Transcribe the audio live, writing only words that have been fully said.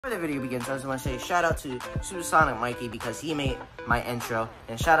Before the video begins, I just want to say shout out to Supersonic Mikey because he made my intro,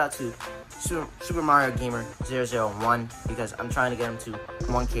 and shout out to Super Mario Gamer 001 because I'm trying to get him to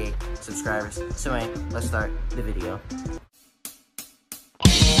 1K subscribers. So anyway, let's start the video.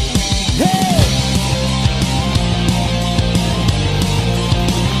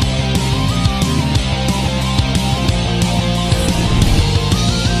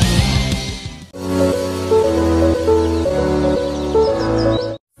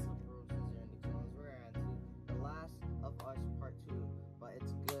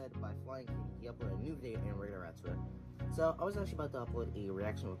 He uploaded a new video in Radar Ratsua. So I was actually about to upload a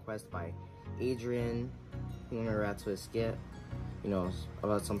reaction request by Adrian from Ratsua skit, you know,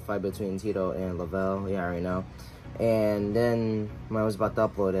 about some fight between Tito and Lavelle. Yeah, I already know. And then when I was about to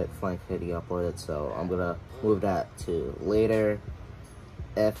upload it, Flying Kitty uploaded, so I'm gonna move that to later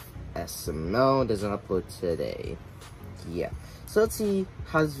if SML doesn't upload today. Yeah. So let's see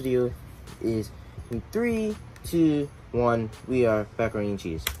how this video is in 3, 2, 1. We are macaroni and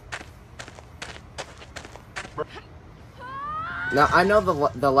cheese. Now, I know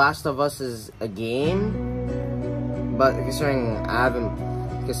the Last of Us is a game, but considering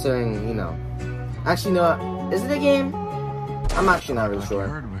you know, actually, no, is it a game? I'm actually not really sure.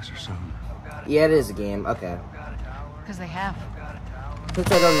 Heard of us or something. Yeah, it is a game. Okay. Because they have. Since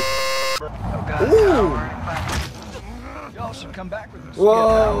I don't. Ooh! Y'all should come back with us.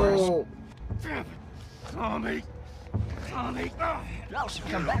 Whoa! Tommy! Y'all should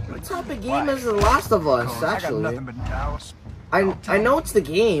come back with What us. type of game is The Last of Us? I got Actually, nothing but towels. I know it's the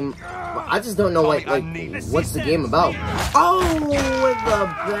game, but I just don't know like what's the game about. Oh, with the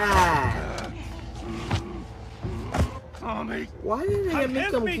bat! Tommy! Why did they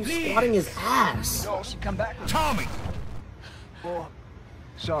make him keep squatting his ass? Y'all should come back with Tommy! Boy,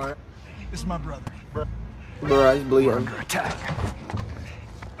 sorry. This is my brother. Bro, he's bleeding. Under attack.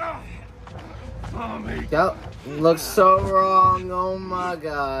 Tommy! That looks so wrong. Oh my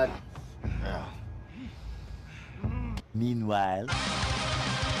god. Meanwhile,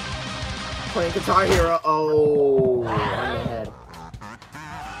 Playing Guitar Hero. Oh, on the head.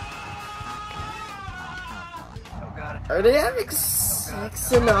 Are they having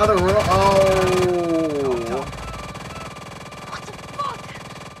sex in the other room? Oh.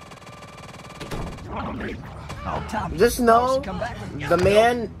 Tommy. Just know, the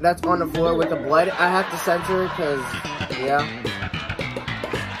man that's on the floor with the blood, I have to censor because, yeah.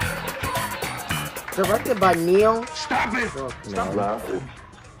 Directed by Neil. Stop it! Oh, Stop laughing.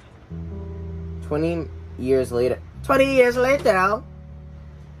 20 years later. 20 years later.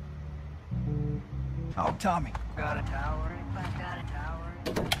 Oh, Tommy. Got a tower.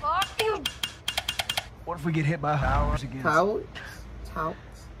 Fuck you! What if we get hit by towers again? Towels?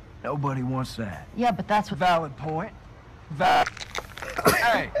 Nobody wants that. Yeah, but that's what. Valid point.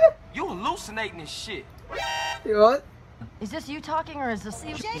 Hey, you hallucinating this shit. What? Is this you talking or is this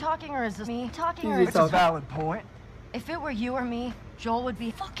you talking or is this me talking or He's is That's a valid point. if it were you or me, Joel would be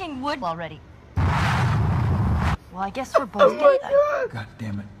fucking wood already. Well, I guess we're both Oh my dead. god. God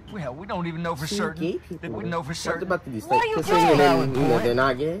damn it. Well, we don't even know for See, certain. gay people. That we know for What certain. about to be What are you kissing doing? and then, Valid you know, point. they're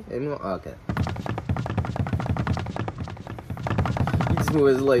not gay? Okay. He just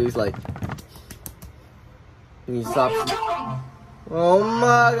moved his leg. He's like. And he stops. Oh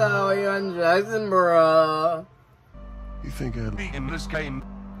my god, you're on Jackson, bro. You think I'd In this game,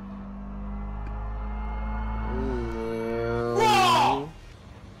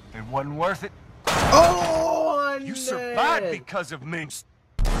 It wasn't worth it. Oh, I'm you dead. survived because of me.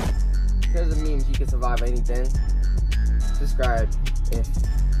 Because of memes, you can survive anything. Subscribe if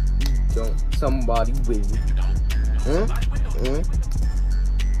you don't. Somebody will.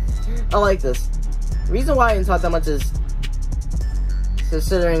 I like this. The reason why I didn't talk that much is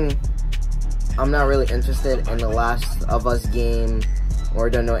considering I'm not really interested in the Last of Us game or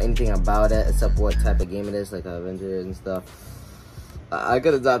don't know anything about it except what type of game it is, like Avengers and stuff. I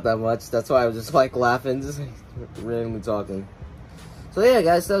could have thought that much. That's why I was just like laughing, just like randomly talking. So yeah,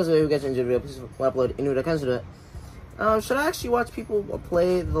 guys, that was the way we got to enjoy the video. Please upload any video comes to it. Should I actually watch people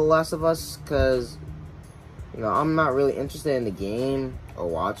play The Last of Us? Because, you know, I'm not really interested in the game or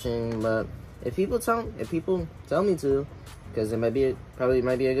watching, but if people tell me to, because it probably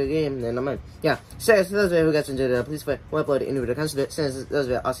might be a good game, then I'm in. Yeah, so guys, that was the way we got to enjoy the video. Please upload any video comes to it. Since that was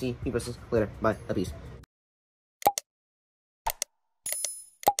the video, I'll see you persons later. Bye. Peace.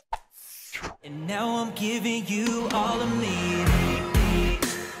 And now I'm giving you all of me.